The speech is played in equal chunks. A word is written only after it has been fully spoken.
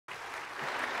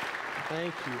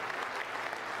Thank you.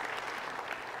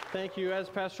 Thank you. As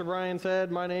Pastor Brian said,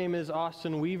 my name is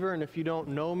Austin Weaver, and if you don't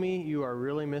know me, you are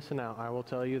really missing out. I will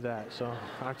tell you that. So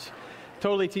I'm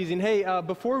totally teasing. Hey,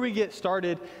 before we get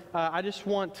started, I just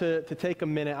want to take a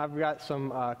minute. I've got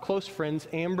some close friends,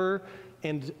 Amber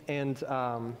and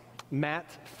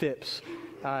Matt Phipps,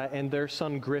 and their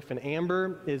son Griffin.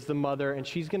 Amber is the mother, and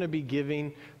she's going to be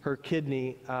giving her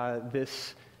kidney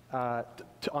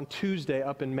on Tuesday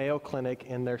up in Mayo Clinic,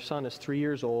 and their son is 3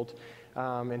 years old,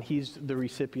 and he's the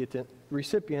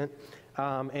recipient.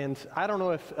 And I don't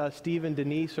know if Steve and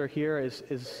Denise are here.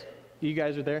 Is you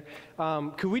guys are there?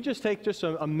 Could we just take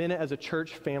a minute as a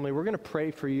church family? We're going to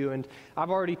pray for you. And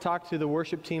I've already talked to the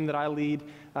worship team that I lead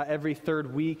every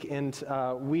third week, and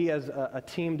we as a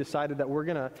team decided that we're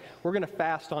gonna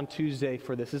fast on Tuesday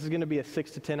for this. This is going to be a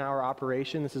 6 to 10 hour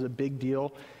operation. This is a big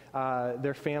deal.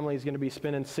 Their family is going to be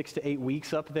spending 6 to 8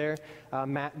 weeks up there.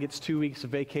 Matt gets 2 weeks of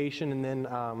vacation,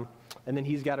 and then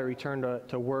he's got to return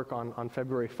to work on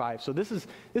February 5. So this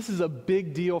is a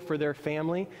big deal for their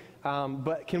family.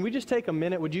 But can we just take a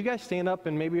minute? Would you guys stand up,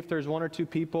 and maybe if there's one or two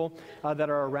people that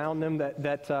are around them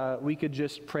that we could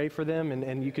just pray for them,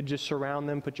 and you could just surround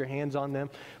them, put your hands on them.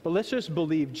 But let's just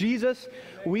believe. Jesus,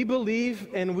 we believe,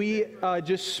 and we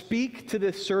just speak to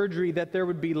this surgery that there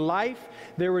would be life,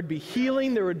 there would be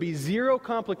healing, there would be zero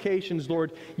complications,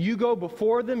 Lord. You go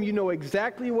before them. You know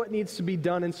exactly what needs to be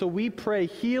done. And so we pray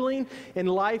healing and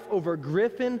life over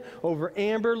Griffin, over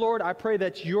Amber, Lord. I pray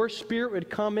that your spirit would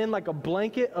come in like a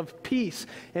blanket of peace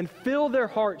and fill their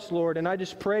hearts, Lord. And I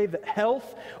just pray that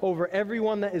health over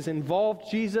everyone that is involved,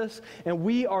 Jesus. And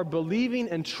we are believing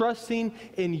and trusting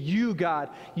in you, God.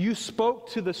 You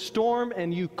spoke to the storm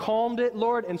and you calmed it,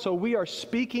 Lord. And so we are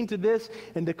speaking to this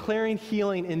and declaring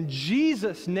healing in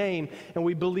Jesus' name. And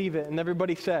we believe it. And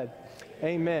everybody said,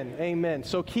 amen. Amen.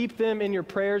 So keep them in your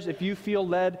prayers. If you feel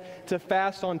led to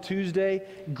fast on Tuesday,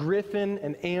 Griffin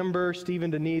and Amber, Steve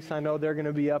and Denise, I know they're going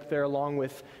to be up there along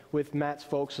with Matt's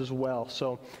folks as well.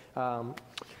 So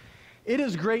it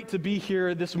is great to be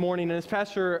here this morning. And as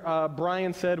Pastor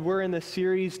Brian said, we're in this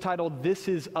series titled This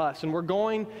Is Us. And we're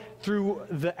going through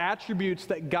the attributes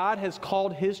that God has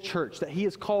called His church, that He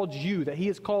has called you, that He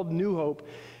has called New Hope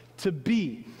to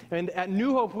be. And at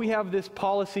New Hope, we have this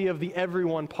policy of the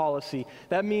everyone policy.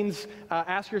 That means,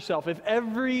 ask yourself, if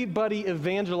everybody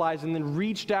evangelized and then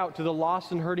reached out to the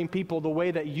lost and hurting people the way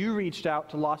that you reached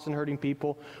out to lost and hurting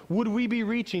people, would we be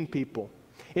reaching people?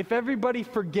 If everybody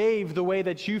forgave the way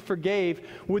that you forgave,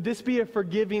 would this be a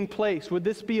forgiving place? Would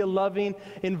this be a loving,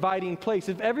 inviting place?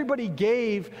 If everybody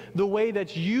gave the way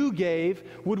that you gave,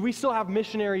 would we still have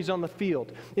missionaries on the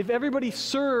field? If everybody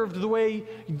served the way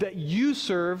that you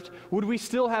served, would we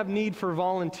still have need for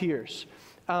volunteers?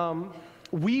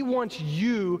 We want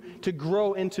you to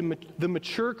grow into the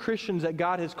mature Christians that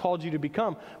God has called you to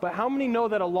become. But how many know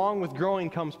that along with growing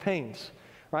comes pains?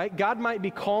 Right? God might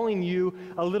be calling you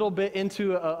a little bit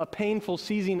into a painful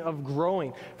season of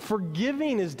growing.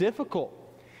 Forgiving is difficult.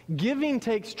 Giving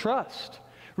takes trust.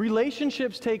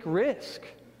 Relationships take risk.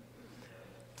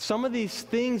 Some of these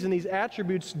things and these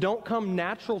attributes don't come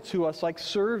natural to us, like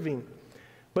serving.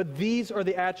 But these are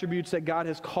the attributes that God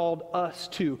has called us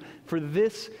to. For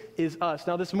this is us.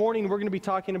 Now this morning we're going to be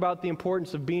talking about the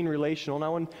importance of being relational.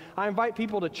 Now when I invite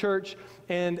people to church,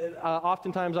 and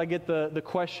oftentimes I get the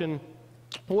question,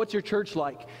 well, what's your church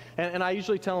like? And I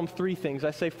usually tell them three things.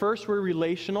 I say, first, we're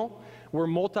relational, we're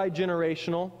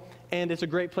multi-generational, and it's a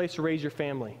great place to raise your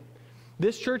family.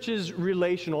 This church is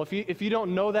relational. If you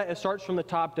don't know that, it starts from the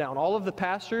top down. All of the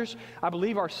pastors, I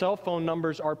believe our cell phone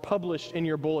numbers are published in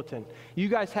your bulletin. You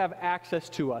guys have access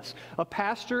to us. A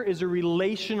pastor is a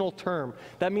relational term.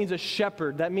 That means a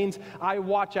shepherd. That means I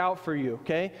watch out for you,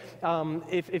 okay?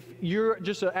 If you're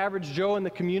just an average Joe in the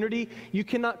community, you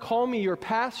cannot call me your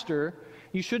pastor.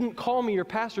 You shouldn't call me your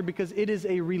pastor because it is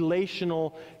a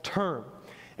relational term.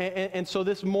 And so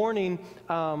this morning,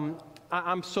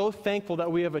 I'm so thankful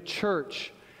that we have a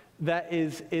church that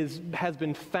has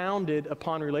been founded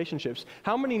upon relationships.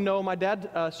 How many know, my dad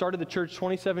started the church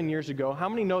 27 years ago. How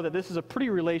many know that this is a pretty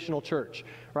relational church,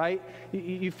 right?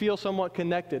 You feel somewhat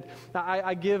connected.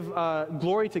 I give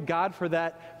glory to God for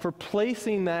that, for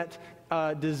placing that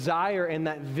desire and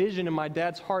that vision in my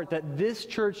dad's heart that this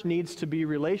church needs to be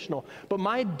relational. But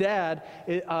my dad,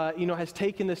 has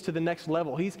taken this to the next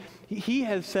level. He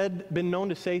has been known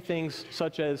to say things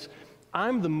such as,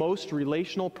 "I'm the most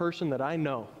relational person that I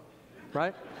know."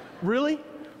 Right? Really?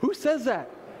 Who says that?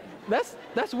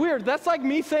 That's weird. That's like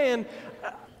me saying,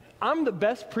 "I'm the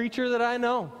best preacher that I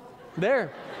know."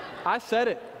 There, I said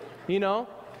it.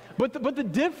 But the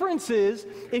difference is,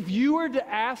 if you were to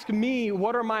ask me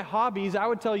what are my hobbies, I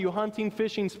would tell you hunting,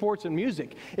 fishing, sports, and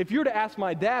music. If you were to ask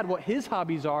my dad what his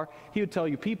hobbies are, he would tell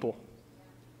you people.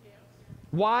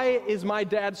 Why is my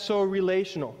dad so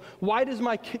relational? Why does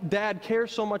my dad care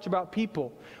so much about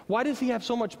people? Why does he have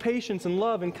so much patience and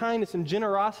love and kindness and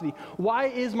generosity? Why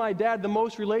is my dad the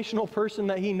most relational person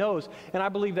that he knows? And I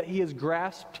believe that he has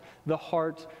grasped the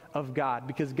heart of God,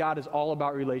 because God is all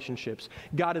about relationships.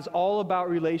 God is all about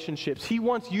relationships. He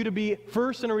wants you to be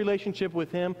first in a relationship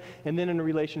with him and then in a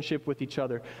relationship with each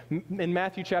other. In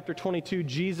Matthew chapter 22,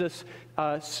 Jesus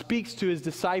speaks to his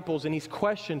disciples and he's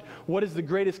questioned, what is the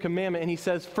greatest commandment? And he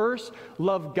says, first,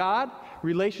 love God,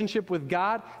 relationship with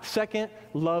God. Second,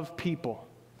 love people.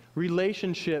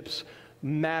 Relationships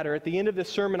matter. At the end of this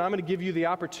sermon, I'm going to give you the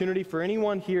opportunity for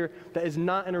anyone here that is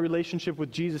not in a relationship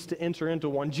with Jesus to enter into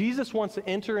one. Jesus wants to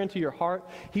enter into your heart.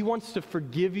 He wants to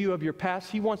forgive you of your past.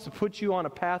 He wants to put you on a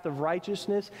path of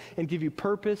righteousness and give you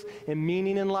purpose and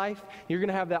meaning in life. You're going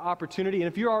to have that opportunity. And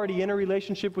if you're already in a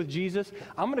relationship with Jesus,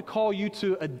 I'm going to call you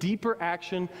to a deeper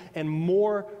action and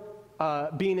more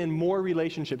being in more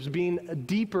relationships, being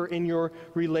deeper in your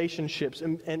relationships,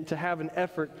 and to have an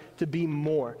effort to be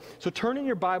more. So turn in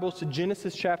your Bibles to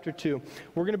Genesis chapter 2.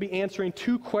 We're going to be answering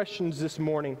two questions this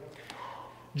morning.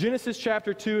 Genesis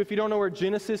chapter 2, if you don't know where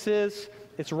Genesis is,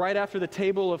 it's right after the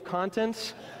table of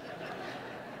contents.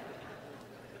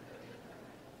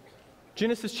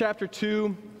 Genesis chapter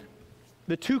 2,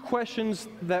 the two questions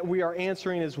that we are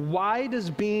answering is, why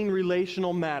does being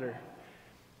relational matter?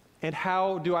 And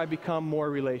how do I become more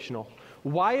relational?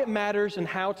 Why it matters and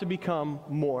how to become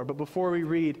more. But before we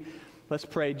read, let's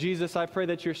pray. Jesus, I pray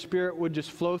that your Spirit would just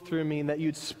flow through me and that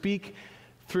you'd speak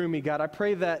through me, God. I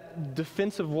pray that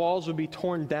defensive walls would be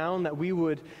torn down, that we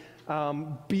would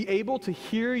be able to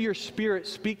hear your Spirit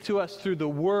speak to us through the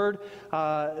Word,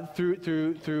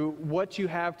 through what you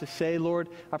have to say, Lord.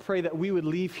 I pray that we would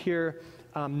leave here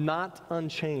not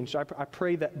unchanged. I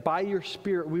pray that by your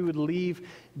Spirit we would leave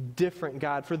different,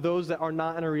 God. For those that are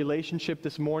not in a relationship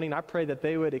this morning, I pray that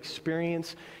they would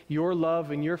experience your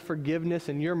love and your forgiveness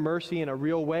and your mercy in a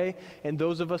real way. And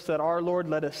those of us that are, Lord,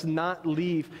 let us not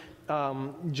leave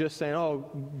just saying, oh,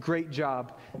 great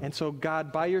job. And so,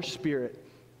 God, by your Spirit,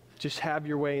 just have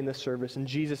your way in this service. In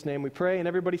Jesus' name we pray. And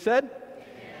everybody said?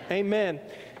 Amen.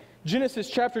 Genesis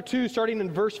chapter 2, starting in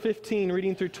verse 15,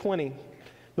 reading through 20.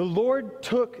 The Lord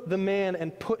took the man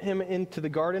and put him into the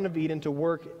Garden of Eden to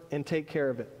work and take care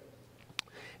of it.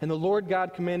 And the Lord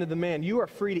God commanded the man, you are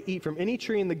free to eat from any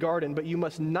tree in the garden, but you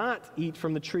must not eat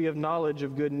from the tree of knowledge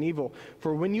of good and evil,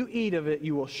 for when you eat of it,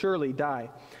 you will surely die.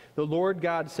 The Lord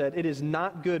God said, it is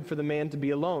not good for the man to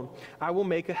be alone. I will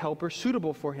make a helper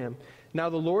suitable for him. Now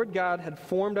the Lord God had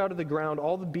formed out of the ground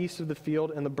all the beasts of the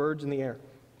field and the birds in the air.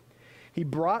 He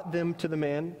brought them to the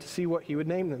man to see what he would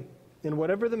name them. And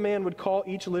whatever the man would call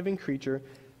each living creature,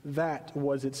 that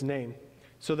was its name.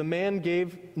 So the man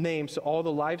gave names to all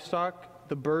the livestock,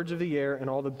 the birds of the air, and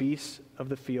all the beasts of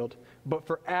the field. But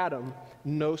for Adam,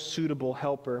 no suitable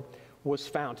helper was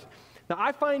found. Now,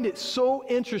 I find it so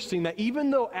interesting that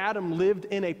even though Adam lived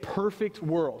in a perfect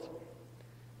world,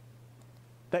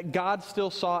 that God still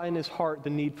saw in his heart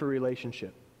the need for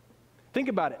relationship. Think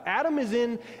about it. Adam is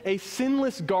in a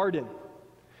sinless garden.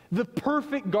 The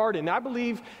perfect garden. I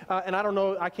believe, and I don't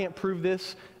know, I can't prove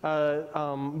this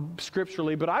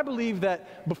scripturally, but I believe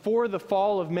that before the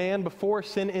fall of man, before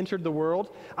sin entered the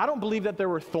world, I don't believe that there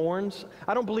were thorns.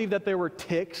 I don't believe that there were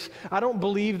ticks. I don't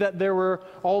believe that there were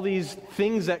all these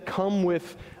things that come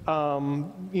with,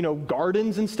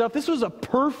 gardens and stuff. This was a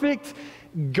perfect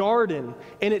garden,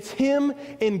 and it's him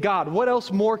and God. What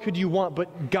else more could you want?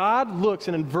 But God looks,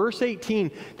 and in verse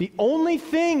 18, the only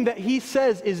thing that he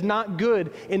says is not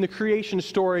good in the creation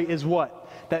story is what?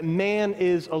 That man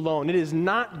is alone. It is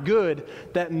not good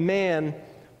that man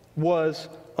was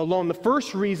alone. The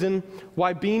first reason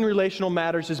why being relational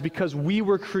matters is because we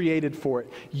were created for it.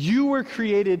 You were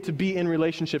created to be in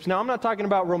relationships. Now, I'm not talking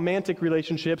about romantic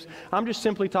relationships. I'm just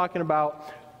simply talking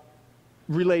about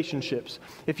relationships.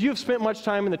 If you've spent much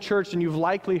time in the church, and you've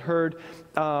likely heard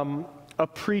a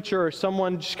preacher or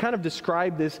someone just kind of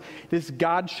describe this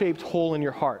God-shaped hole in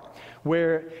your heart,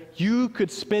 where you could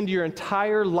spend your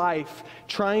entire life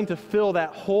trying to fill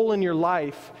that hole in your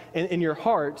life, in your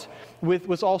heart,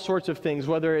 with all sorts of things,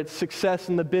 whether it's success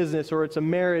in the business, or it's a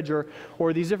marriage,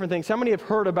 or these different things. How many have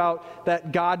heard about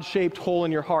that God-shaped hole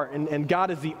in your heart? And God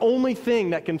is the only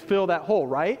thing that can fill that hole,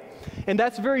 right? And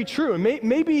that's very true. And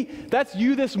maybe that's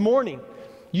you this morning.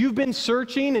 You've been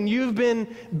searching, and you've been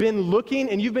looking,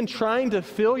 and you've been trying to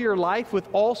fill your life with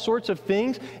all sorts of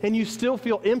things, and you still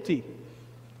feel empty.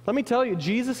 Let me tell you,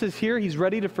 Jesus is here. He's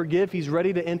ready to forgive. He's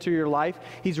ready to enter your life.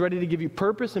 He's ready to give you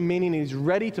purpose and meaning. And He's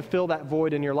ready to fill that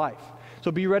void in your life. So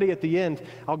be ready at the end.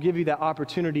 I'll give you that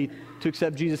opportunity to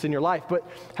accept Jesus in your life. But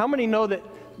how many know that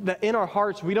in our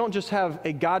hearts, we don't just have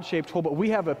a God-shaped hole, but we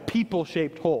have a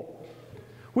people-shaped hole?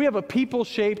 We have a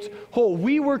people-shaped hole.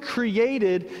 We were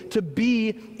created to be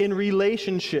in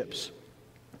relationships.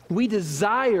 We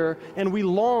desire and we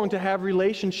long to have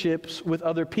relationships with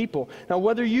other people. Now,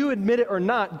 whether you admit it or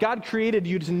not, God created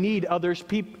you to need other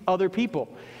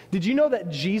people. Did you know that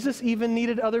Jesus even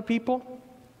needed other people?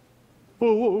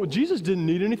 Whoa, Jesus didn't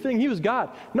need anything. He was God.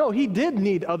 No, He did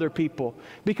need other people.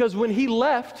 Because when He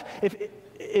left,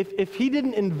 if He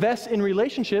didn't invest in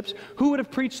relationships, who would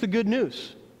have preached the good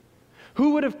news?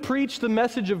 Who would have preached the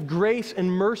message of grace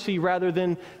and mercy rather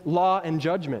than law and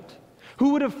judgment?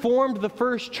 Who would have formed the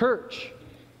first church?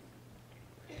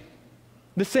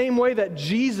 The same way that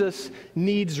Jesus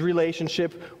needs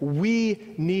relationship,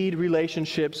 we need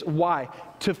relationships. Why?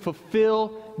 To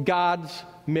fulfill God's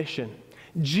mission.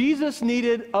 Jesus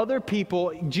needed other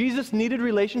people. Jesus needed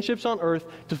relationships on earth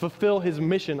to fulfill His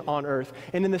mission on earth.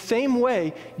 And in the same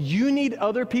way, you need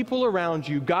other people around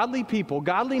you, godly people,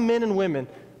 godly men and women,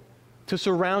 to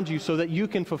surround you so that you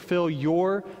can fulfill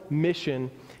your mission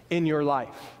in your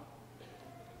life.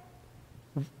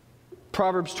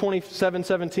 Proverbs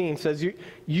 27:17 says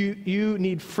you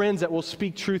need friends that will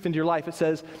speak truth into your life. It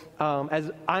says,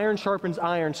 as iron sharpens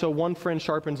iron, so one friend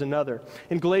sharpens another.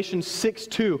 In Galatians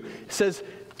 6:2, it says,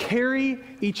 carry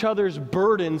each other's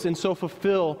burdens and so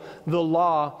fulfill the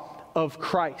law of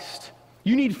Christ.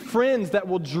 You need friends that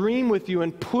will dream with you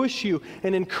and push you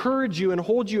and encourage you and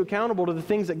hold you accountable to the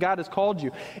things that God has called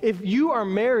you. If you are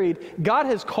married, God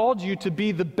has called you to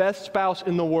be the best spouse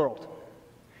in the world.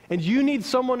 And you need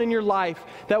someone in your life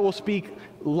that will speak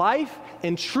life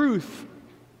and truth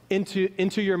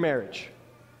into your marriage.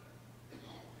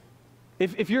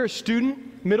 If you're a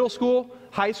student, middle school,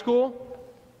 high school,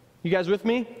 you guys with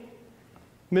me?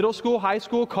 Middle school, high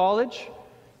school, college,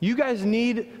 you guys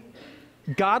need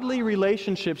godly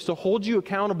relationships to hold you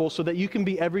accountable so that you can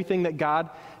be everything that God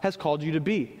has called you to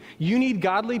be. You need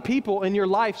godly people in your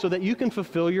life so that you can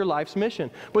fulfill your life's mission.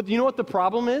 But you know what the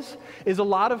problem is? Is a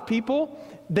lot of people,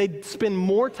 they spend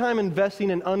more time investing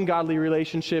in ungodly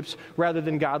relationships rather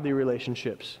than godly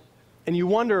relationships. And you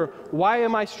wonder, why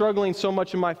am I struggling so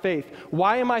much in my faith?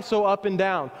 Why am I so up and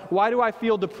down? Why do I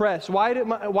feel depressed? Why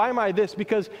am I this?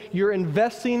 Because you're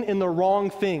investing in the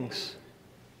wrong things.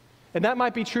 And that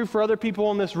might be true for other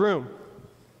people in this room.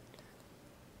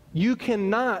 You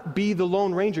cannot be the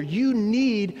Lone Ranger. You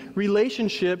need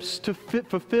relationships to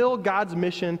fulfill God's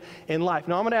mission in life.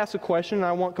 Now, I'm going to ask a question, and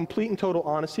I want complete and total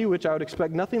honesty, which I would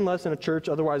expect nothing less in a church.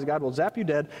 Otherwise, God will zap you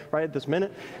dead right at this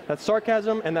minute. That's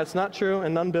sarcasm, and that's not true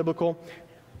and unbiblical.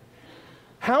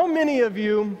 How many of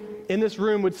you in this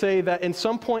room would say that in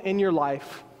some point in your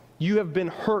life, you have been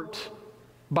hurt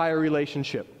by a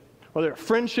relationship? Whether a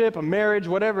friendship, a marriage,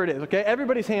 whatever it is, okay?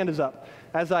 Everybody's hand is up,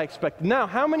 as I expected. Now,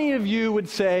 how many of you would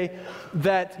say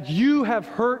that you have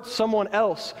hurt someone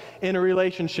else in a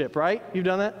relationship, right? You've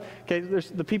done that? Okay, there's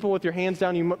the people with your hands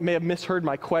down, you may have misheard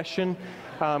my question,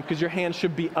 because your hand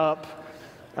should be up.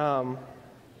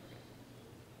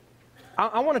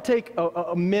 I want to take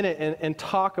a minute and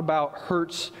talk about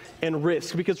hurts and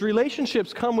risk, because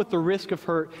relationships come with the risk of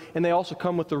hurt, and they also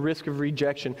come with the risk of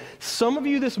rejection. Some of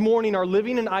you this morning are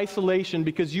living in isolation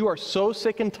because you are so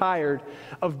sick and tired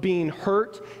of being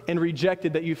hurt and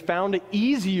rejected that you found it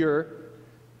easier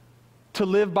to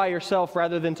live by yourself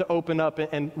rather than to open up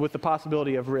and with the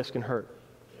possibility of risk and hurt.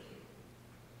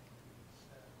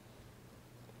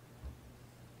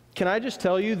 Can I just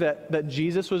tell you that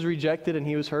Jesus was rejected and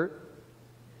He was hurt?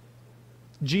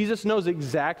 Jesus knows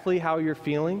exactly how you're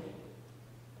feeling.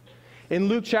 In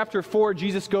Luke chapter 4,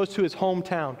 Jesus goes to His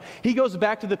hometown. He goes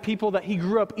back to the people that He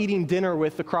grew up eating dinner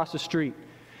with across the street.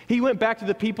 He went back to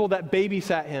the people that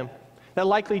babysat Him, that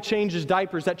likely changed His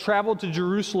diapers, that traveled to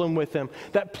Jerusalem with Him,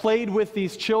 that played with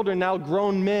these children, now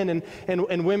grown men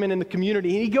and women in the community.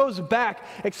 And He goes back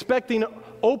expecting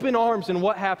open arms, and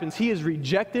what happens? He is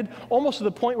rejected almost to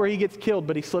the point where He gets killed,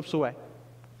 but He slips away.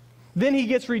 Then He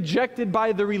gets rejected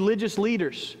by the religious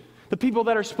leaders, the people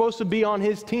that are supposed to be on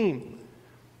His team.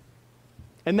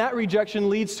 And that rejection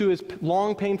leads to His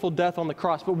long, painful death on the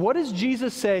cross. But what does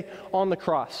Jesus say on the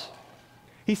cross?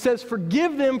 He says,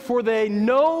 "Forgive them, for they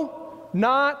know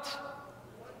not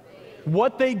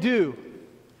what they do."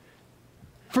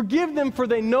 Forgive them, for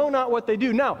they know not what they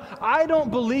do. Now, I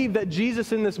don't believe that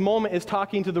Jesus in this moment is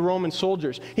talking to the Roman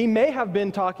soldiers. He may have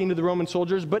been talking to the Roman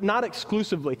soldiers, but not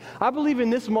exclusively. I believe in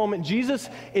this moment, Jesus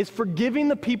is forgiving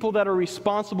the people that are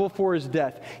responsible for his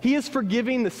death. He is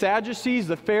forgiving the Sadducees,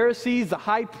 the Pharisees, the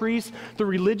high priests, the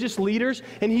religious leaders,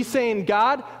 and he's saying,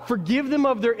 God, forgive them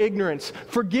of their ignorance.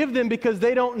 Forgive them because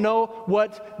they don't know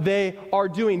what they are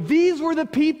doing. These were the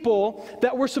people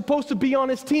that were supposed to be on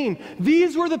his team.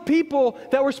 These were the people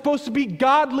that were supposed to be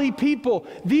godly people.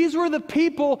 These were the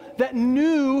people that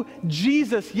knew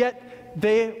Jesus, yet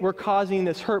they were causing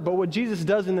this hurt. But what Jesus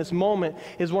does in this moment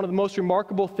is one of the most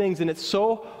remarkable things, and it's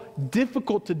so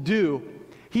difficult to do.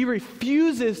 He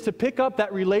refuses to pick up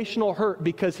that relational hurt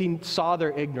because he saw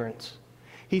their ignorance.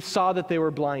 He saw that they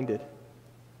were blinded.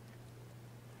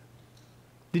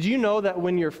 Did you know that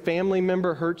when your family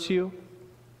member hurts you,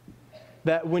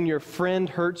 that when your friend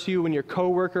hurts you, when your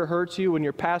coworker hurts you, when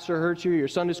your pastor hurts you, your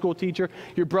Sunday school teacher,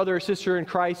 your brother or sister in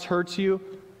Christ hurts you,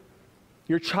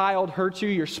 your child hurts you,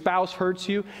 your spouse hurts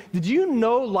you, did you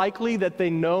know likely that they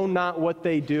know not what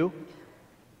they do?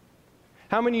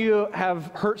 How many of you have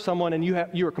hurt someone and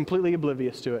you are completely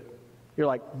oblivious to it? You're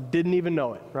like, didn't even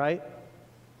know it, right?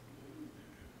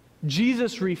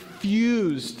 Jesus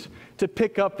refused to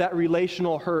pick up that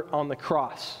relational hurt on the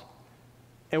cross.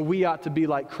 And we ought to be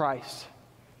like Christ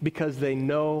because they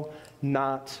know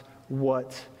not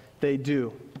what they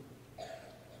do.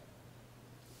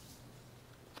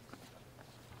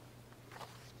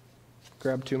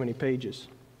 Grab too many pages.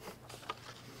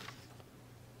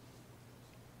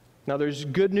 Now, there's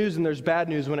good news and there's bad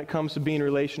news when it comes to being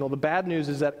relational. The bad news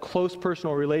is that close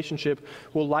personal relationship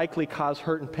will likely cause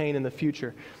hurt and pain in the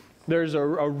future. There's a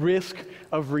risk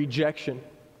of rejection.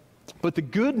 But the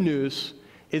good news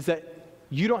is that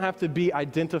you don't have to be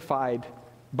identified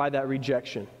by that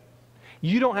rejection.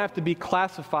 You don't have to be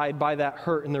classified by that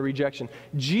hurt and the rejection.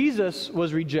 Jesus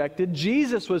was rejected,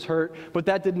 Jesus was hurt, but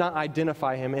that did not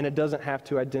identify him, and it doesn't have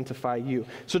to identify you.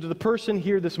 So to the person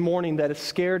here this morning that is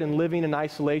scared and living in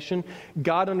isolation,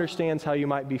 God understands how you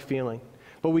might be feeling,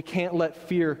 but we can't let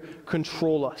fear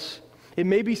control us. It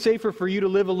may be safer for you to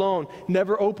live alone,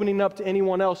 never opening up to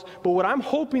anyone else, but what I'm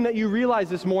hoping that you realize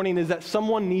this morning is that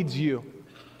someone needs you.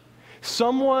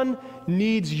 Someone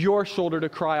needs your shoulder to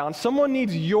cry on. Someone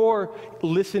needs your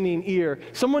listening ear.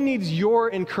 Someone needs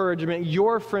your encouragement,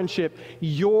 your friendship,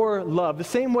 your love. The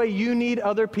same way you need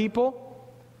other people.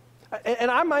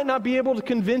 And I might not be able to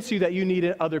convince you that you need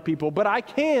other people, but I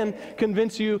can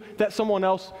convince you that someone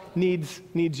else needs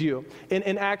you.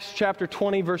 In Acts chapter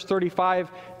 20, verse 35,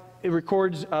 it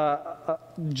records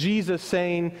Jesus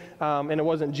saying, and it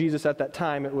wasn't Jesus at that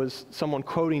time, it was someone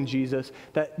quoting Jesus,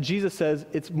 that Jesus says,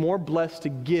 it's more blessed to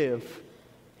give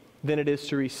than it is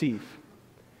to receive.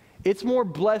 It's more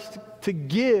blessed to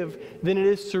give than it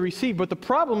is to receive. But the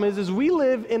problem is we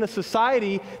live in a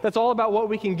society that's all about what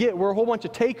we can get. We're a whole bunch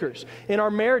of takers. In our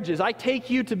marriages, I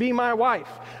take you to be my wife.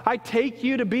 I take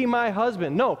you to be my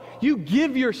husband. No, you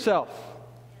give yourself.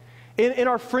 In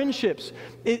our friendships,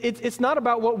 it's not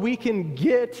about what we can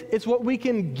get, it's what we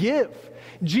can give.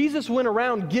 Jesus went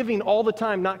around giving all the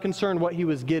time, not concerned what he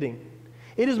was getting.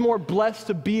 It is more blessed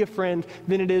to be a friend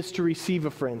than it is to receive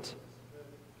a friend.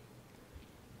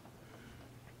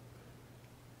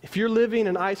 If you're living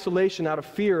in isolation out of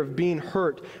fear of being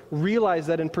hurt, realize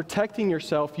that in protecting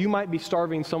yourself, you might be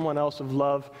starving someone else of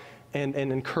love and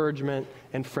encouragement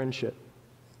and friendship.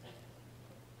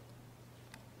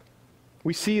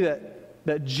 We see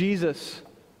that Jesus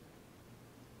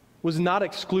was not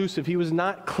exclusive. He was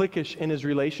not cliquish in his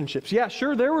relationships. Yeah,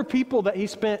 sure, there were people that he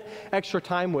spent extra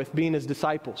time with being his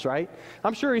disciples, right?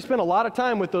 I'm sure he spent a lot of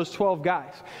time with those 12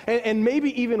 guys. And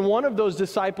maybe even one of those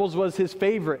disciples was his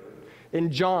favorite,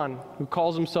 in John, who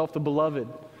calls himself the beloved.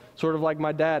 Sort of like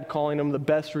my dad calling him the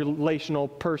best relational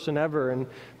person ever, and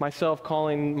myself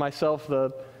calling myself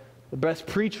the best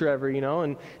preacher ever, you know.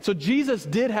 And so Jesus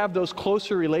did have those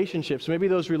closer relationships, maybe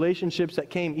those relationships that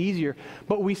came easier.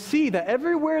 But we see that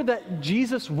everywhere that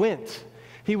Jesus went,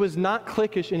 he was not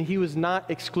cliquish and he was not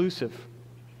exclusive.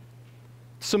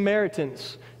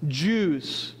 Samaritans,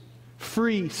 Jews,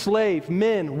 free, slave,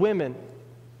 men, women.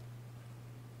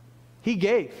 He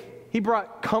gave. He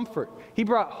brought comfort. He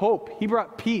brought hope. He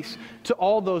brought peace to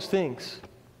all those things,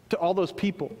 to all those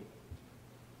people.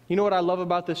 You know what I love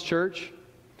about this church?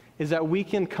 Is that we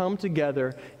can come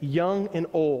together, young and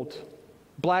old,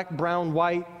 black, brown,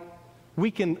 white.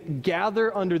 We can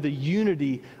gather under the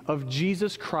unity of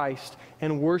Jesus Christ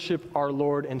and worship our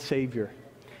Lord and Savior.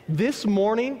 This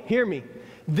morning, hear me,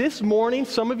 this morning,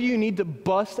 some of you need to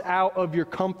bust out of your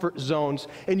comfort zones,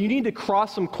 and you need to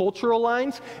cross some cultural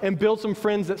lines and build some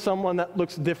friends that someone that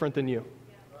looks different than you.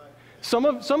 Some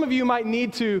of you might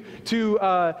need to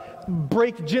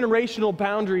break generational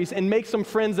boundaries and make some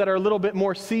friends that are a little bit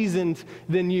more seasoned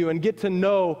than you and get to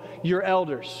know your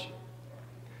elders.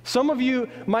 Some of you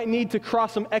might need to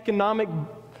cross some economic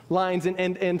lines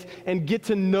and get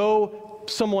to know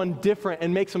someone different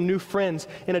and make some new friends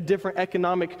in a different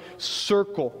economic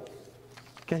circle.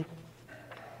 Okay?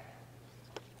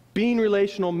 Being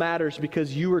relational matters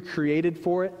because you were created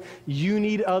for it. You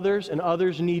need others and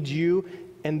others need you.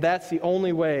 And that's the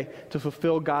only way to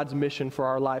fulfill God's mission for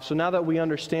our life. So now that we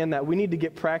understand that, we need to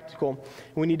get practical.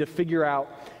 And we need to figure out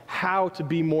how to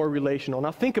be more relational.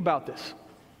 Now think about this.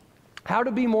 How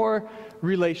to be more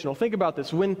relational. Think about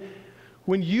this. When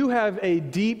you have a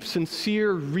deep,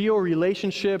 sincere, real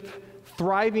relationship,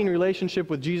 thriving relationship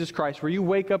with Jesus Christ, where you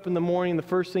wake up in the morning, the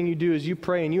first thing you do is you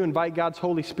pray and you invite God's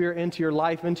Holy Spirit into your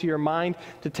life, into your mind,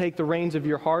 to take the reins of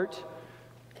your heart,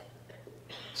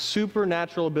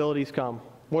 supernatural abilities come.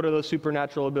 What are those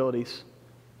supernatural abilities?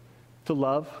 To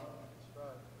love,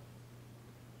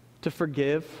 to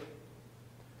forgive,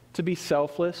 to be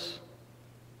selfless,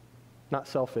 not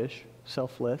selfish,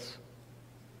 selfless,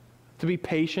 to be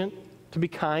patient, to be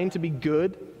kind, to be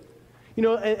good. You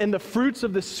know, and the fruits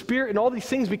of the Spirit and all these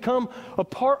things become a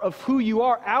part of who you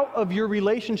are out of your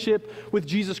relationship with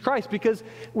Jesus Christ. Because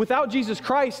without Jesus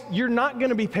Christ, you're not going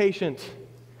to be patient.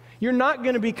 You're not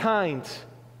going to be kind.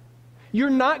 You're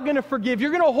not going to forgive.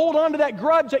 You're going to hold on to that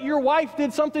grudge that your wife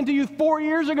did something to you 4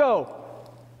 years ago.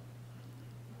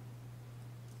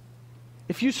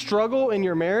 If you struggle in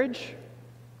your marriage,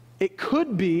 it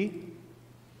could be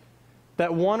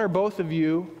that one or both of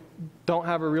you don't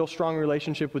have a real strong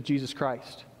relationship with Jesus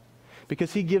Christ,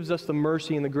 because He gives us the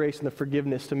mercy and the grace and the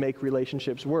forgiveness to make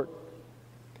relationships work.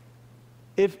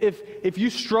 If you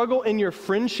struggle in your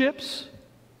friendships,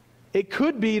 it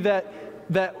could be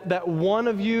that one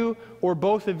of you or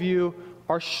both of you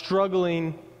are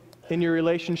struggling in your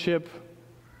relationship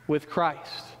with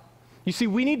Christ. You see,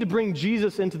 we need to bring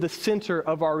Jesus into the center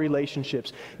of our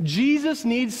relationships. Jesus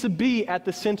needs to be at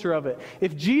the center of it.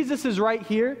 If Jesus is right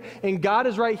here, and God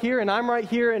is right here, and I'm right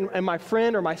here, and my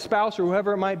friend or my spouse or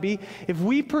whoever it might be, if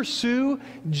we pursue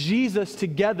Jesus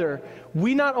together,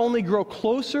 we not only grow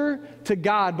closer to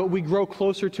God, but we grow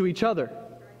closer to each other.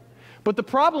 But the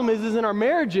problem is in our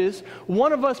marriages,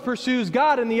 one of us pursues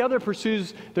God and the other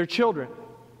pursues their children.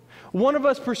 One of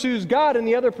us pursues God and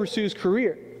the other pursues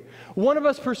career. One of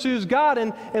us pursues God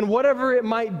and whatever it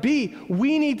might be.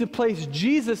 We need to place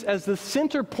Jesus as the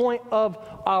center point of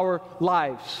our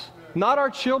lives. Not our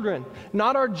children,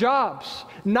 not our jobs,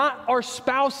 not our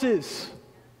spouses.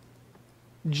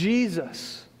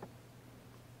 Jesus.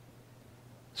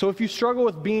 So if you struggle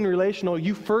with being relational,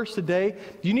 you first today,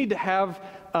 you need to have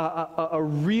a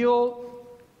real,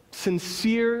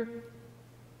 sincere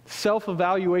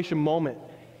self-evaluation moment.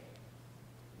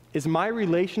 Is my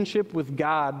relationship with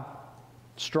God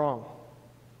strong?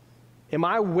 Am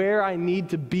I where I need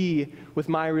to be with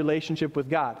my relationship with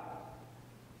God?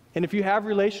 And if you have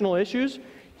relational issues,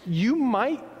 you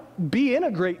might be in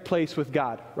a great place with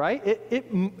God, right?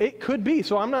 It could be.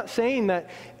 So I'm not saying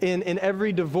that in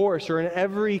every divorce or in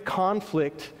every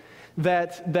conflict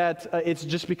that it's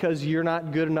just because you're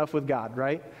not good enough with God,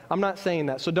 right? I'm not saying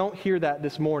that. So don't hear that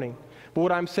this morning. But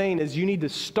what I'm saying is you need to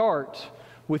start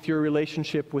with your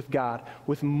relationship with God,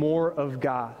 with more of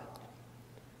God.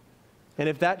 And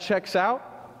if that checks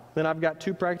out, then I've got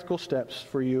 2 practical steps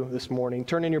for you this morning.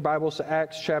 Turn in your Bibles to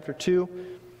Acts chapter 2.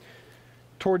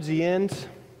 Towards the end,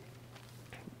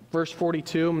 verse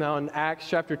 42. Now in Acts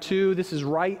chapter 2, this is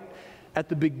right at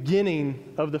the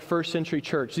beginning of the first century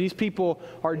church. These people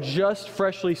are just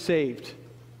freshly saved.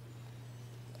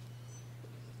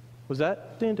 Was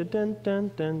that? Dun, dun, dun,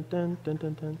 dun, dun, dun, dun,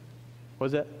 dun, dun.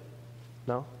 Was that?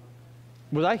 No?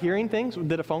 Was I hearing things?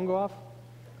 Did a phone go off?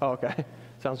 Oh, okay.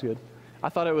 Sounds good. I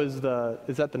thought it was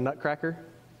is that the Nutcracker?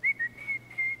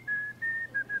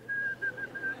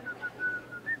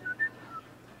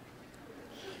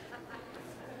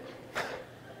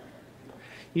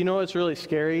 You know what's really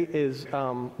scary is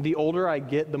the older I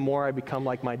get, the more I become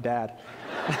like my dad.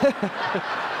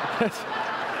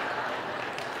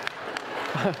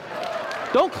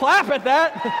 Don't clap at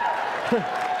that.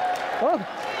 Oh,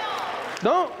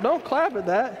 don't clap at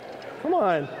that. Come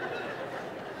on.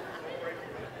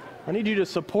 I need you to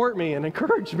support me and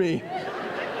encourage me.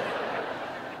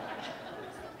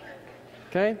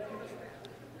 Okay?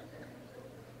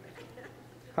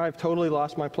 I've totally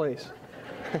lost my place.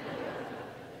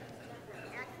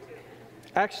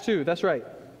 Acts 2, that's right.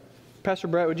 Pastor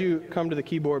Brett, would you come to the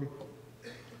keyboard?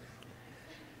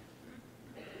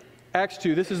 Acts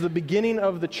 2, this is the beginning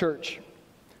of the church.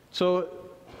 So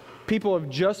People have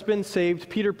just been saved.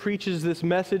 Peter preaches this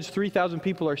message. 3,000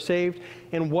 people are saved.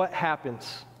 And what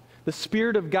happens? The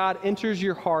Spirit of God enters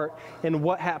your heart, and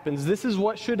what happens? This is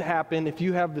what should happen if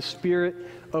you have the Spirit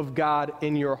of God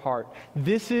in your heart.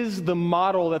 This is the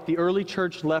model that the early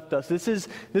church left us. This is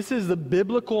the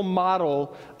biblical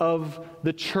model of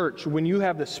the church when you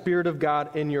have the Spirit of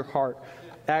God in your heart.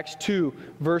 Acts 2,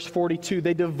 verse 42,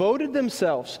 they devoted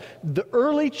themselves, the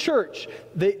early church,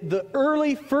 the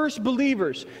early first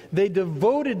believers, they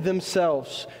devoted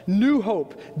themselves, New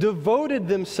Hope, devoted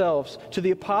themselves to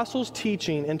the apostles'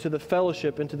 teaching and to the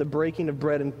fellowship and to the breaking of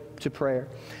bread and to prayer.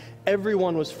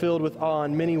 Everyone was filled with awe,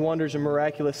 and many wonders and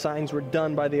miraculous signs were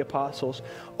done by the apostles.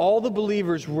 All the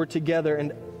believers were together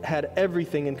and had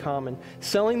everything in common.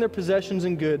 Selling their possessions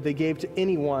and goods, they gave to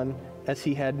anyone as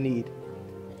he had need.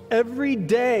 Every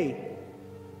day,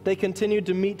 they continued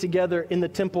to meet together in the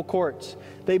temple courts.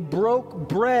 They broke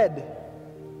bread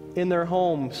in their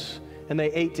homes, and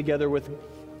they ate together with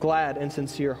glad and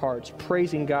sincere hearts,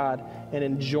 praising God and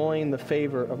enjoying the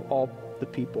favor of all the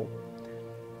people.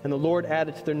 And the Lord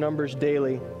added to their numbers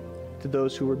daily to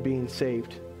those who were being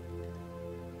saved.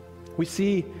 We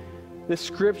see in the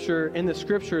scripture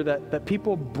that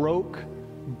people broke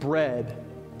bread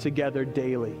together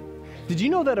daily. Did you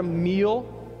know that a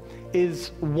meal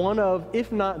is one of,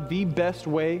 if not the best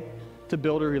way to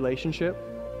build a relationship?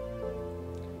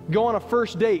 Go on a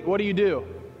first date, what do?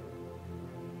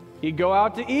 You go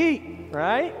out to eat,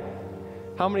 right?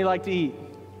 How many like to eat?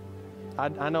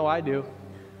 I know I do,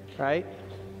 right?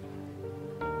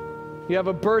 You have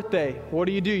a birthday, what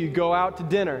do? You go out to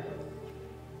dinner.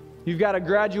 You've got a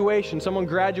graduation, someone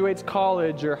graduates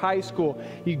college or high school,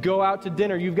 you go out to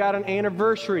dinner. You've got an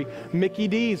anniversary, Mickey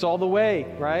D's all the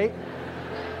way, right?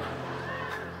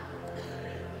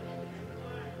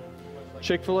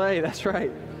 Chick-fil-A, that's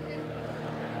right.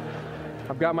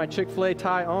 I've got my Chick-fil-A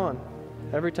tie on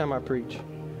every time I preach.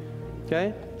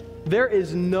 Okay? There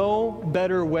is no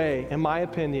better way, in my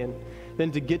opinion,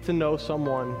 than to get to know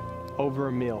someone over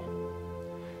a meal.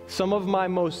 Some of my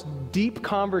most deep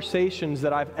conversations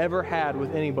that I've ever had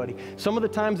with anybody, some of the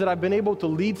times that I've been able to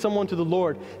lead someone to the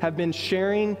Lord, have been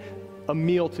sharing a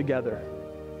meal together.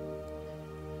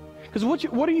 Because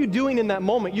what are you doing in that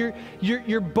moment?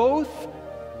 You're both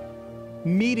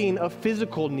meeting a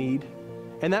physical need,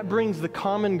 and that brings the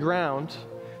common ground.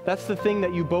 That's the thing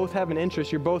that you both have an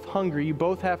interest. You're both hungry. You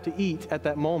both have to eat at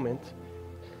that moment.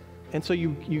 And so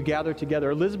you gather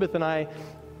together. Elizabeth and I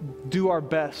do our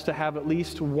best to have at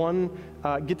least one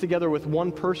get together with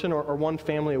one person or one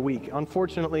family a week.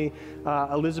 Unfortunately,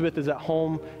 Elizabeth is at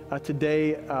home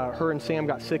today. Her and Sam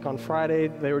got sick on Friday.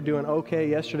 They were doing okay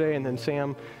yesterday, and then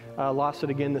Sam lost it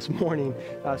again this morning.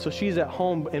 So she's at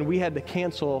home, and we had to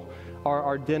cancel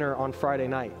our dinner on Friday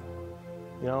night.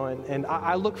 You know, and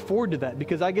I look forward to that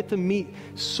because I get to meet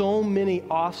so many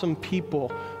awesome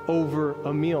people over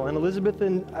a meal. And Elizabeth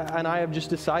and I have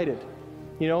just decided,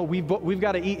 you know, we've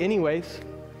got to eat anyways.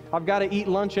 I've got to eat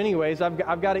lunch anyways. I've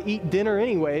got to eat dinner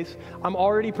anyways. I'm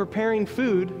already preparing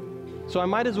food, so I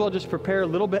might as well just prepare a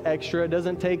little bit extra. It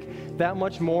doesn't take that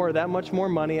much more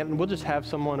money, and we'll just have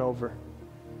someone over.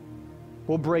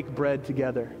 We'll break bread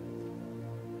together.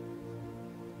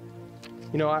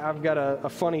 You know, I've got a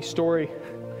funny story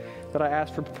that I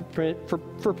asked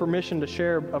for permission to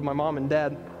share of my mom and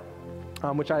dad,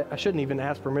 which I shouldn't even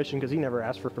ask permission because he never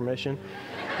asked for permission.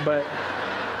 But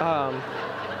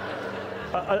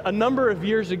a number of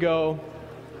years ago,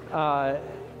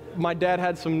 my dad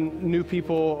had some new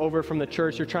people over from the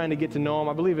church. They're trying to get to know him.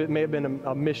 I believe it may have been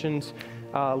a missions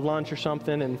lunch or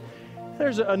something. And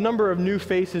there's a number of new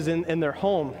faces in their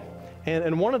home.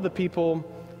 And one of the people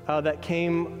that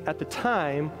came at the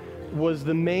time was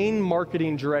the main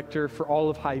marketing director for all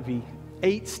of Hy-Vee.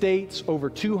 8 states, over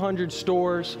 200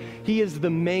 stores. He is the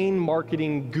main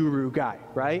marketing guru guy,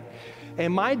 right?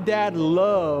 And my dad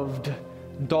loved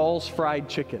Dahl's fried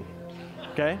chicken,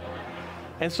 okay?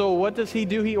 And so what does he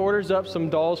do? He orders up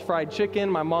some Dahl's fried chicken.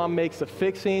 My mom makes the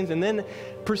fixings and then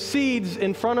proceeds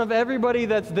in front of everybody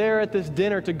that's there at this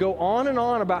dinner to go on and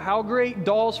on about how great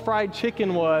Dahl's fried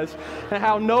chicken was and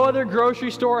how no other grocery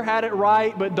store had it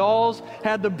right, but Dahl's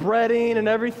had the breading and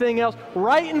everything else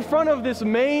right in front of this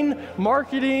main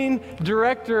marketing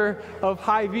director of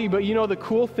Hy-Vee. But you know, the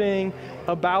cool thing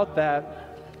about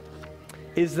that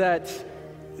is that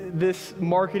this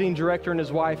marketing director and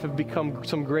his wife have become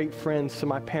some great friends to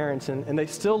my parents, and they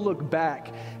still look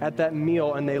back at that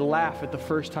meal and they laugh at the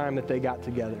first time that they got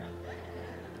together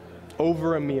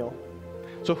over a meal.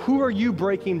 So who are you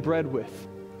breaking bread with?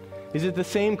 Is it the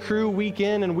same crew week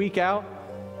in and week out?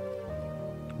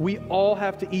 We all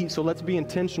have to eat, so let's be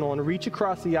intentional and reach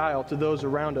across the aisle to those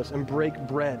around us and break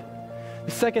bread.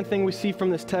 The second thing we see from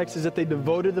this text is that they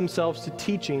devoted themselves to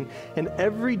teaching and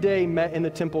every day met in the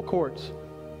temple courts.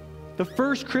 The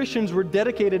first Christians were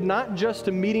dedicated not just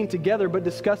to meeting together, but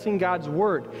discussing God's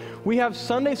Word. We have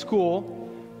Sunday school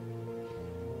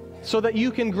so that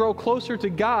you can grow closer to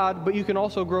God, but you can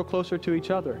also grow closer to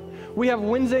each other. We have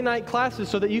Wednesday night classes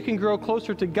so that you can grow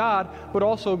closer to God, but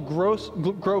also grow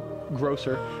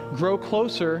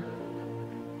closer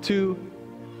to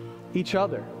each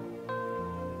other.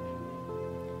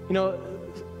 You know,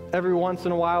 every once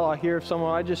in a while I hear of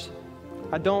someone,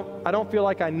 I don't feel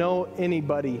like I know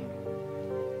anybody.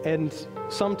 And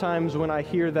sometimes when I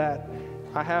hear that,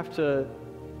 I have to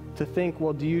think,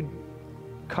 well, do you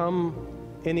come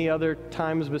any other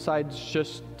times besides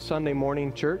just Sunday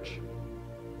morning church?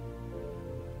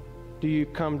 Do you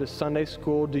come to Sunday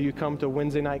school? Do you come to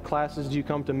Wednesday night classes? Do you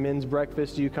come to men's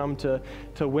breakfast? Do you come to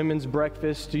women's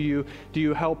breakfast? Do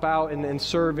you help out and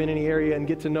serve in any area and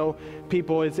get to know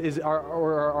people?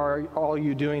 Are all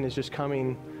you doing is just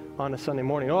coming on a Sunday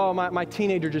morning? Oh, my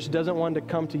teenager just doesn't want to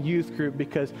come to youth group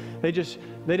because they just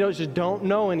don't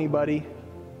know anybody.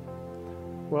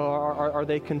 Well, are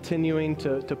they continuing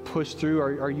to push through?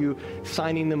 Are you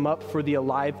signing them up for the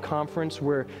Alive Conference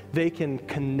where they can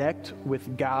connect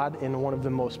with God in one of the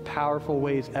most powerful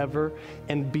ways ever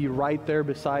and be right there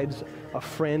besides a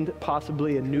friend,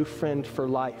 possibly a new friend for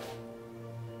life?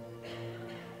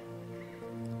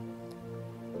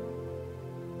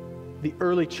 The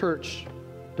early church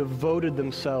devoted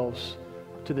themselves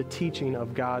to the teaching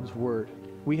of God's Word.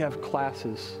 We have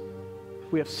classes.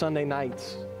 We have Sunday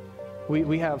nights.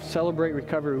 We have Celebrate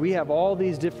Recovery. We have all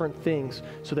these different things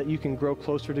so that you can grow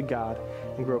closer to God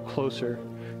and grow closer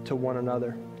to one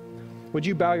another. Would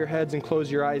you bow your heads and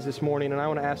close your eyes this morning? And I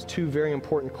want to ask two very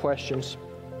important questions.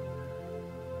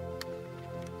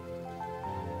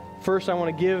 First, I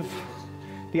want to give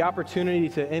the opportunity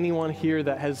to anyone here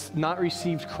that has not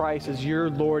received Christ as your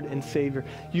Lord and Savior.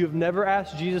 You have never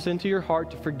asked Jesus into your heart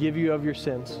to forgive you of your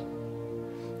sins.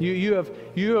 You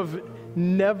have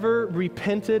never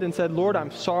repented and said, Lord,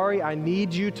 I'm sorry, I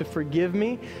need you to forgive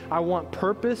me. I want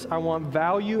purpose, I want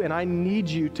value, and I need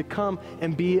you to come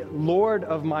and be Lord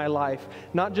of my life.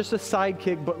 Not just a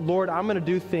sidekick, but Lord, I'm going to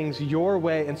do things your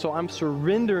way, and so I'm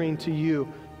surrendering to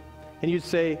you. And you'd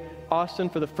say, Austin,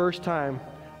 for the first time,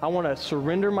 I want to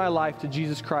surrender my life to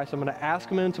Jesus Christ. I'm going to ask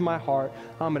him into my heart.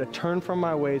 I'm going to turn from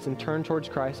my ways and turn towards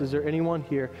Christ. Is there anyone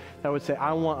here that would say,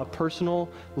 I want a personal,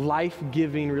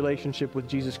 life-giving relationship with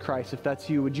Jesus Christ? If that's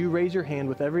you, would you raise your hand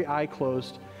with every eye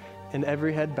closed and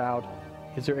every head bowed?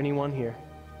 Is there anyone here?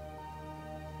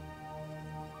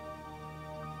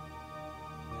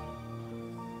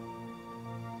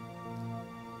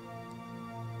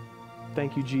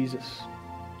 Thank you, Jesus.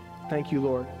 Thank you,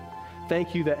 Lord.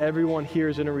 Thank you that everyone here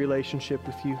is in a relationship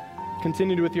with you.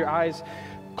 Continue with your eyes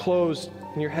closed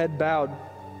and your head bowed.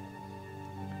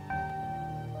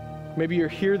 Maybe you're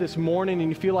here this morning and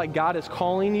you feel like God is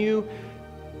calling you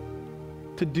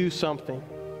to do something.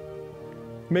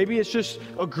 Maybe it's just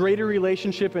a greater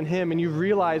relationship in Him and you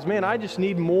realize, man, I just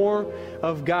need more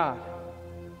of God.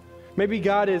 Maybe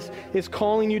God is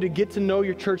calling you to get to know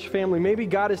your church family. Maybe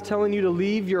God is telling you to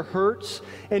leave your hurts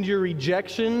and your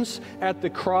rejections at the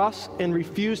cross and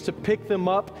refuse to pick them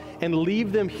up and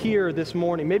leave them here this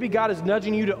morning. Maybe God is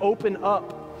nudging you to open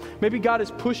up. Maybe God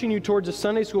is pushing you towards a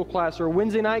Sunday school class or a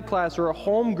Wednesday night class or a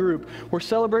home group or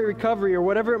Celebrate Recovery or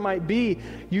whatever it might be.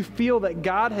 You feel that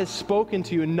God has spoken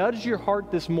to you and nudged your heart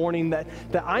this morning that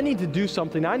I need to do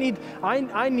something. I need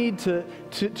to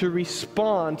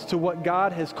respond to what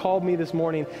God has called me this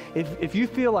morning. If you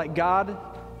feel like God,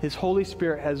 His Holy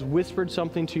Spirit, has whispered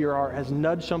something to your heart, has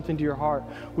nudged something to your heart,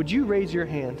 would you raise your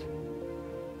hand?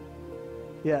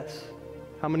 Yes.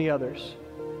 How many others?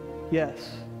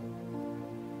 Yes.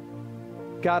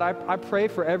 God, I pray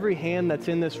for every hand that's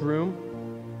in this room,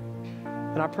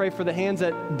 and I pray for the hands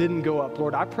that didn't go up,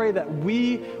 Lord. I pray that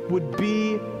we would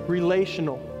be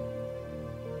relational,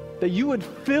 that you would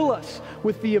fill us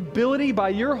with the ability by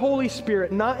your Holy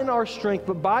Spirit, not in our strength,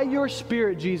 but by your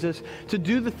Spirit, Jesus, to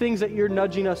do the things that you're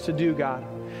nudging us to do, God.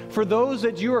 For those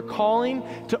that you are calling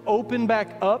to open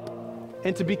back up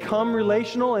and to become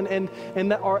relational and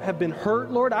that have been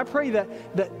hurt, Lord, I pray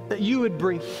that you would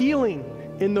bring healing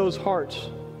in those hearts.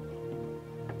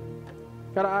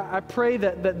 God, I pray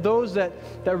that those that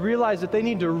realize that they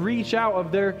need to reach out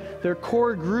of their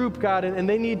core group, God, and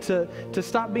they need to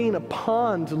stop being a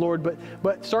pond, Lord,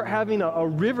 but start having a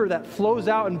river that flows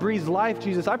out and breathes life,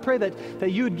 Jesus. I pray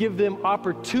that you would give them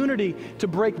opportunity to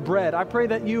break bread. I pray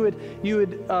that you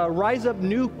would rise up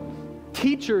new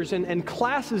teachers and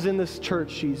classes in this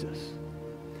church, Jesus.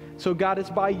 So God,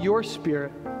 it's by your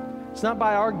Spirit It's not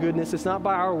by our goodness, it's not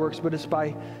by our works, but it's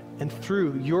by and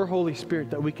through your Holy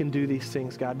Spirit that we can do these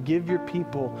things, God. Give your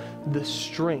people the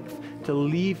strength to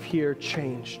leave here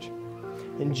changed.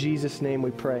 In Jesus' name we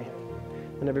pray.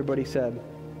 And everybody said,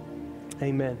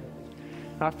 amen.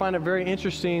 I find it very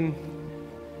interesting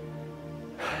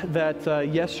that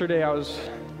yesterday I was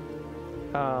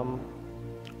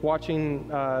watching,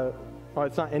 well,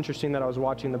 it's not interesting that I was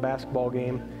watching the basketball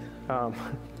game,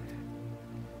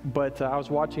 but I was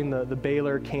watching the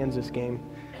Baylor-Kansas game.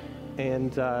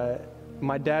 And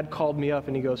my dad called me up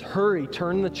and he goes, hurry,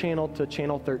 turn the channel to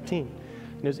channel 13.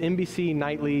 And it was NBC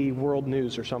Nightly World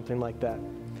News or something like that.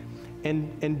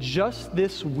 And just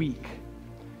this week,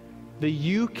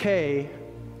 the UK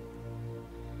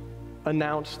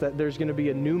announced that there's going to be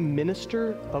a new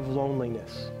minister of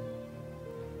loneliness.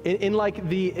 In like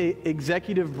the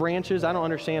executive branches, I don't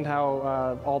understand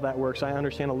how all that works. I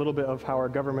understand a little bit of how our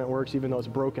government works, even though it's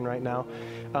broken right now.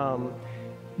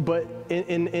 But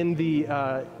in the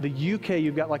UK,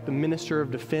 you've got like the Minister of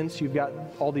Defense. You've got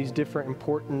all these different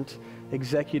important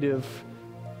executive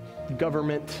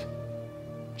government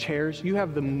chairs. You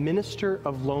have the Minister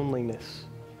of Loneliness.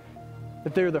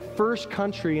 That they're the first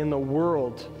country in the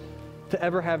world to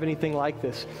ever have anything like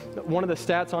this. One of the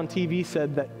stats on TV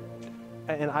said that,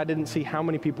 and I didn't see how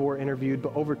many people were interviewed,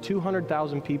 but over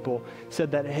 200,000 people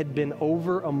said that it had been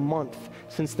over a month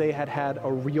since they had had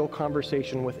a real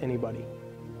conversation with anybody.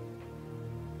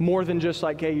 More than just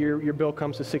like, hey, your bill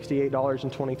comes to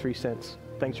 $68.23.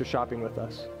 Thanks for shopping with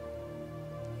us.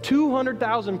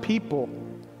 200,000 people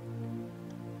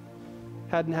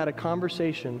hadn't had a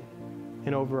conversation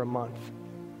in over a month.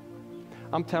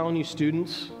 I'm telling you,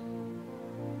 students,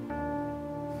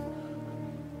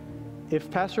 if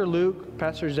Pastor Luke,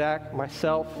 Pastor Zach,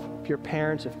 myself, if your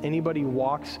parents, if anybody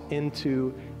walks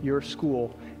into your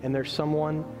school and there's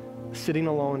someone sitting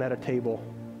alone at a table,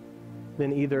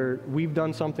 then either we've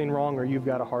done something wrong or you've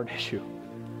got a heart issue.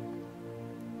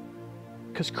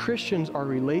 Because Christians are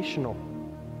relational.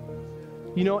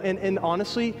 You know, and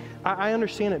honestly, I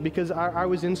understand it because I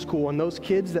was in school, and those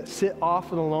kids that sit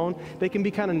off and alone, they can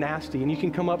be kind of nasty, and you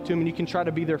can come up to them and you can try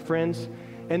to be their friends,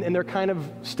 and they're kind of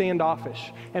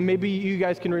standoffish. And maybe you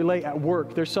guys can relate at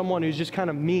work. There's someone who's just kind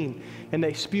of mean, and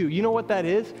they spew. You know what that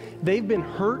is? They've been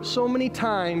hurt so many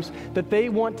times that they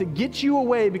want to get you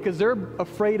away because they're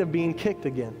afraid of being kicked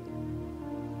again.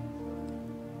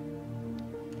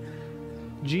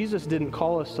 Jesus didn't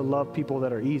call us to love people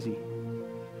that are easy.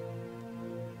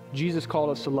 Jesus called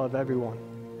us to love everyone.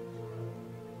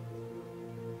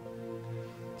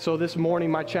 So this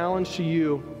morning, my challenge to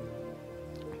you,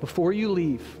 before you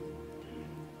leave,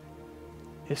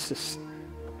 is to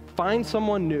find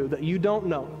someone new that you don't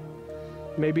know.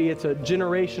 Maybe it's a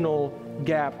generational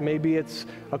gap. Maybe it's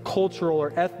a cultural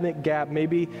or ethnic gap.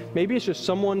 Maybe it's just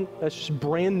someone that's just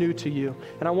brand new to you.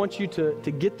 And I want you to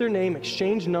get their name,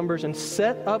 exchange numbers, and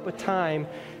set up a time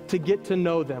to get to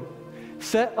know them.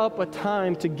 Set up a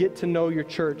time to get to know your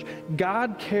church.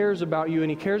 God cares about you, and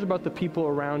He cares about the people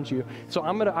around you. So I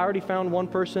already found one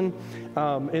person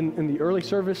in the early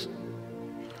service,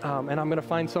 and I'm going to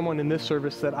find someone in this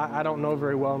service that I don't know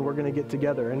very well, and we're going to get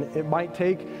together. And it might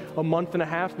take a month and a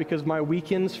half because my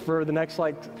weekends for the next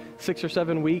like 6 or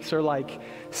 7 weeks are like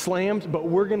slammed, but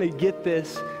we're going to get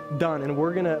this done, and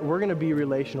we're going to be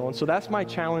relational. And so that's my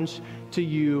challenge to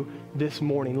you this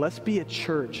morning. Let's be a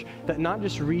church that not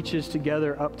just reaches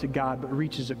together up to God, but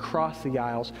reaches across the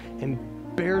aisles and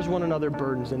bears one another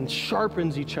burdens and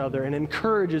sharpens each other and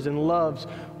encourages and loves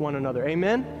one another.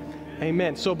 Amen?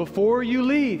 Amen. So before you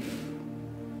leave,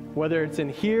 whether it's in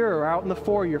here or out in the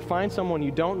foyer, find someone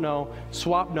you don't know,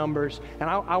 swap numbers, and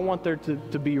I want there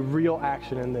to be real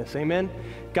action in this. Amen?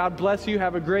 God bless you.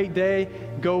 Have a great day.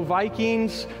 Go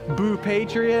Vikings. Boo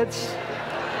Patriots.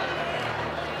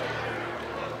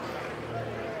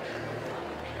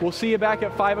 We'll see you back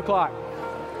at 5 o'clock.